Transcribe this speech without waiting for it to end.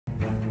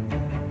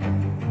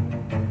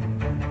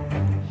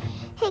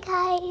Hey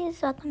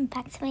guys, welcome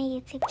back to my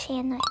YouTube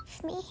channel.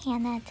 It's me,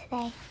 Hannah.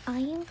 Today I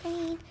am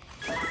going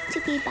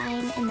to be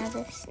buying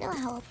another snow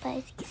owl, but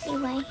as you see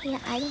right here,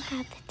 I don't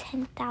have the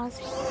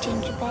 10,000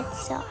 gingerbread,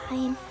 so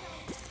I'm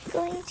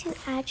going to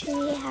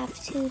actually have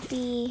to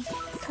be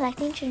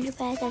collecting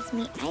gingerbread as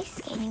me ice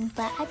skating.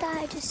 But I thought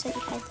I'd just show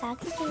you guys that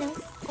because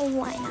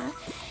why not?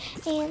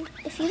 And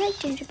if you like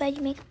gingerbread,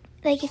 you make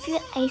if you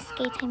ice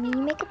skate, you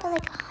make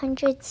about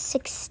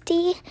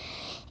 160.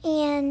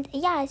 And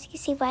yeah, as you can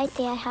see right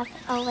there, I have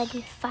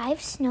already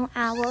 5 snow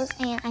owls,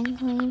 and I'm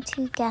going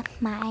to get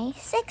my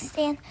 6th.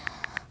 And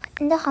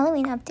in the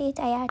Halloween update,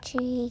 I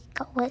actually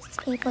was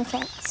able to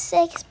get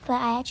 6, but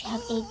I actually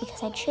have 8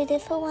 because I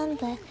traded for 1.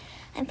 But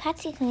I'm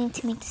practically going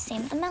to make the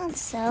same amount.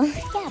 So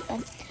yeah,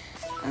 but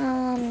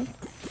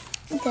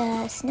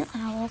the snow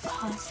owl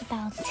costs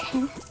about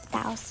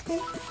 10,000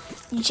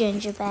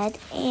 gingerbread,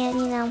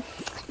 and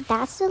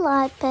that's a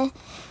lot. But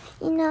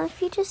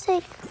if you just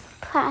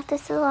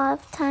practice a lot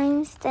of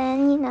times,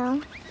 then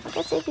I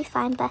guess it'd be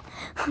fine. But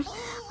oh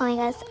my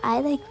gosh, I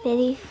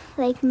really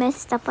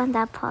messed up on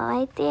that part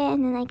right there,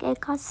 and then it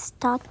got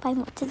stuck by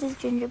most of this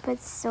gingerbread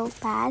so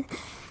bad.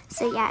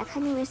 So yeah, I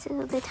kind of wasted a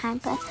little bit of time.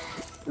 But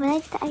when I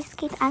did the ice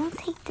skate, I don't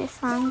take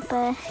this long.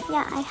 But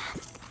yeah,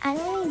 I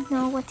don't really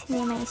know what to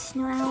name my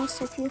snow owl.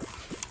 So if you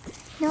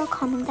know,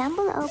 comment down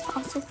below. But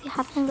also, if you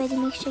haven't already,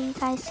 make sure you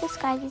guys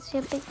subscribe, give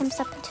your big thumbs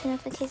up, and turn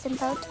notification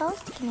bell to all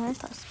to get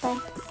notified.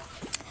 But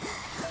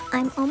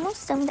I'm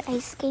almost done with the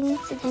ice skating,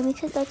 so then we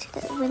could go to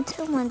the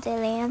winter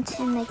wonderland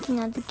and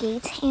the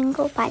gates and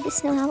go buy the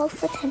snow owl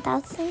for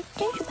 10,000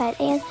 gingerbread.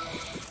 And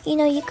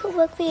you could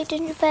work for your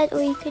gingerbread,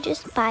 or you could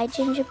just buy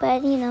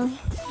gingerbread.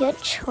 Your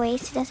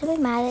choice. It doesn't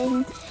really matter.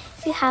 And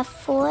if you have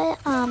 4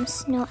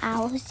 snow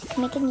owls, you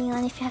can make a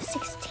neon. If you have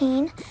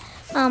 16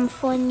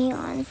 4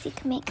 neons, you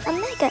can make a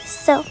mega.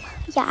 So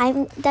yeah,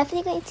 I'm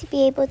definitely going to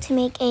be able to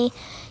make a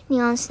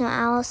neon snow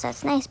owl, so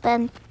that's nice.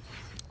 But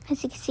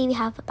as you can see, we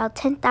have about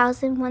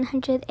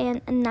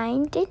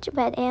 10,109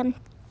 gingerbread, and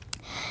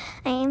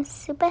I am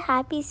super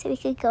happy, so we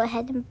could go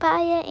ahead and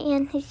buy it.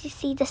 And as you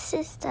see, this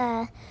is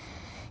the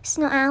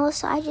snow owl,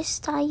 so I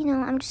just thought,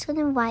 I'm just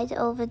gonna ride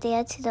over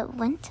there to the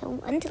winter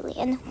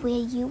wonderland where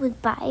you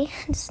would buy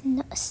a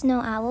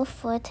snow owl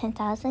for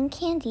 10,000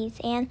 candies.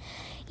 And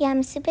yeah,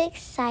 I'm super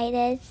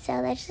excited, so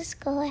let's just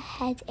go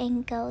ahead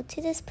and go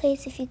to this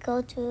place. If you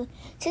go to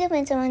the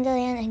winter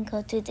wonderland and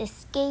go through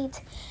this gate,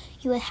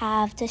 you will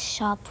have the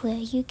shop where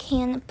you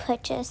can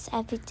purchase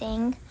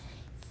everything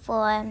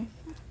for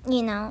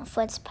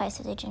for its price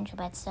of the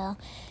gingerbread. So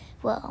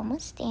we're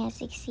almost there. As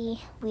you can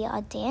see, we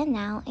are there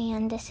now,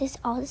 and this is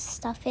all the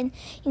stuff. And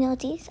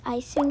these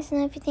icings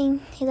and everything,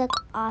 they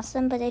look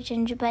awesome. But the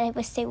gingerbread, I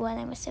would say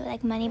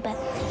money. But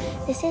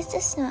this is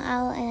the snow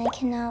owl, and I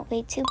cannot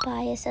wait to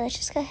buy it. So let's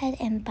just go ahead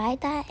and buy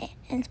that.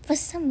 And for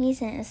some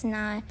reason, it's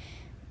not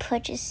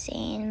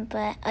purchasing,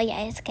 but oh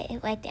yeah, it's okay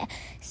right there.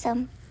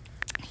 So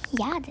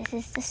yeah, this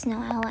is the snow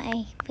owl.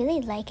 I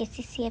really like it.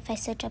 You see, if I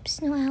search up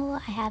snow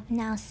owl, I have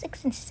now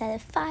 6 instead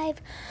of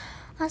 5.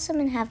 Also, I'm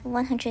gonna have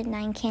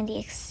 109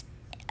 candy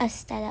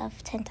instead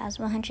of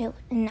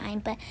 10,109.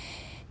 But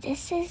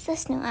this is the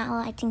snow owl.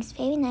 I think it's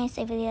very nice.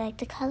 I really like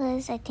the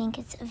colors. I think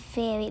it's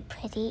very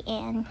pretty.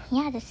 And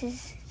yeah, this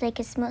is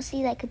it's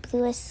mostly a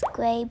bluish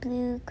gray,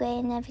 blue, gray,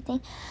 and everything.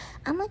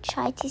 I'm gonna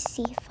try to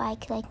see if I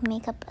could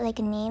make up a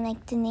name.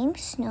 The name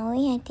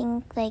Snowy, I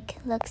think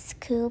looks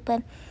cool,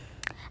 but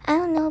I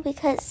don't know,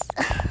 because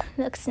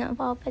look,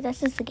 Snowball, but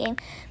that's just the game.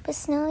 But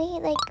Snowy,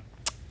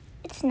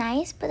 it's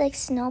nice, but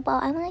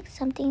Snowball, I want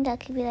something that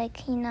could be that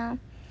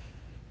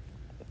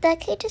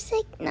could just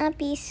not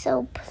be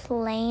so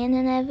plain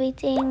and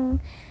everything.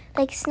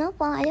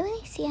 Snowball, I don't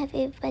really see how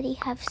everybody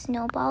have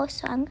Snowball,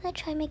 so I'm gonna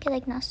try make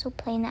it not so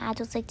plain and add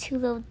those 2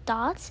 little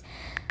dots.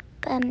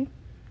 But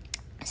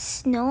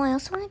Snow, I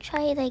also want to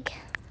try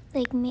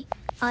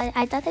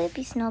I thought it would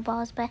be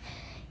snowballs, but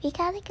we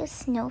got a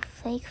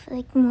snowflake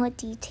for more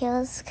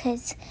details,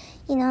 because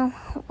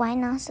why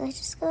not? So let's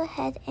just go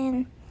ahead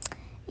and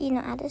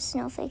add the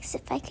snowflakes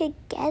if I could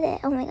get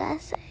it. Oh my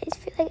gosh, I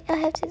feel I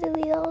have to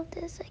delete all of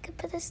this so I could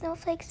put the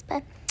snowflakes.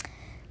 But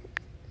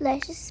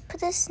let's just put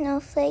the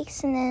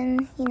snowflakes, and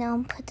then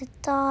put the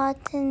dot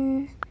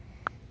and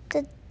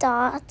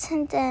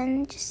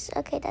then just,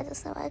 okay, that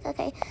doesn't work.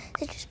 Okay,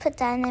 so just put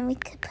that, and then we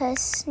could put a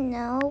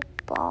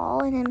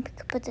snowball, and then we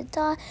could put the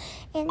dot.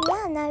 And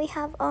yeah, now we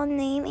have our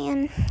name.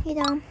 And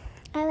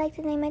I like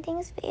the name. I think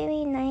it's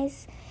very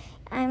nice.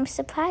 I'm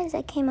surprised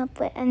I came up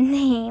with a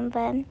name.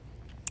 But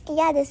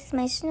yeah, this is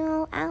my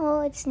snow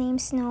owl. It's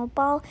named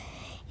Snowball.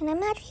 And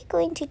I'm actually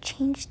going to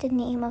change the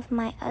name of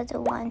my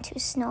other one to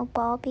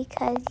Snowball,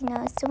 because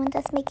it's the one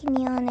that's making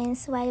neon and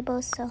it's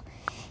rideable. So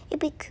it'd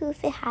be cool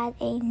if it had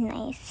a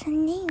nice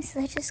name. So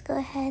let's just go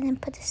ahead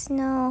and put the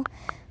snow,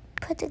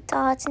 put the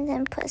dots, and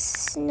then put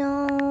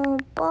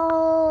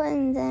Snowball,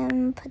 and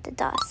then put the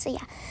dots. So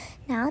yeah,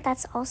 now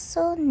that's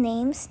also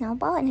named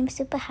Snowball, and I'm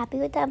super happy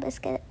with that. Let's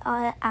get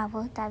our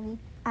owl that we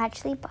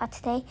actually bought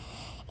today.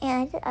 And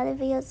I did other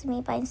videos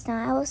made by Snow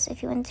Owl, so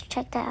if you wanted to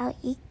check that out,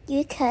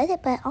 you could.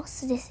 But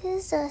also, this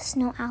is a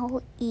Snow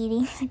Owl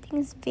eating. I think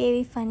it's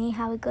very funny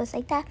how it goes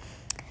like that.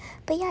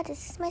 But yeah,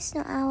 this is my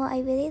Snow Owl. I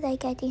really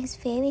like it. I think it's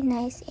very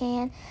nice.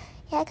 And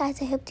yeah,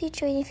 guys, I hope you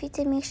enjoyed. If you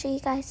did, make sure you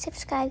guys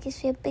subscribe,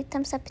 give me a big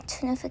thumbs up, and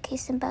turn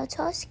notification bell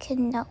to all so you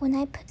can know when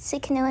I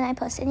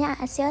post. And yeah,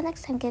 I'll see you all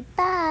next time.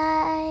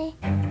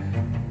 Goodbye.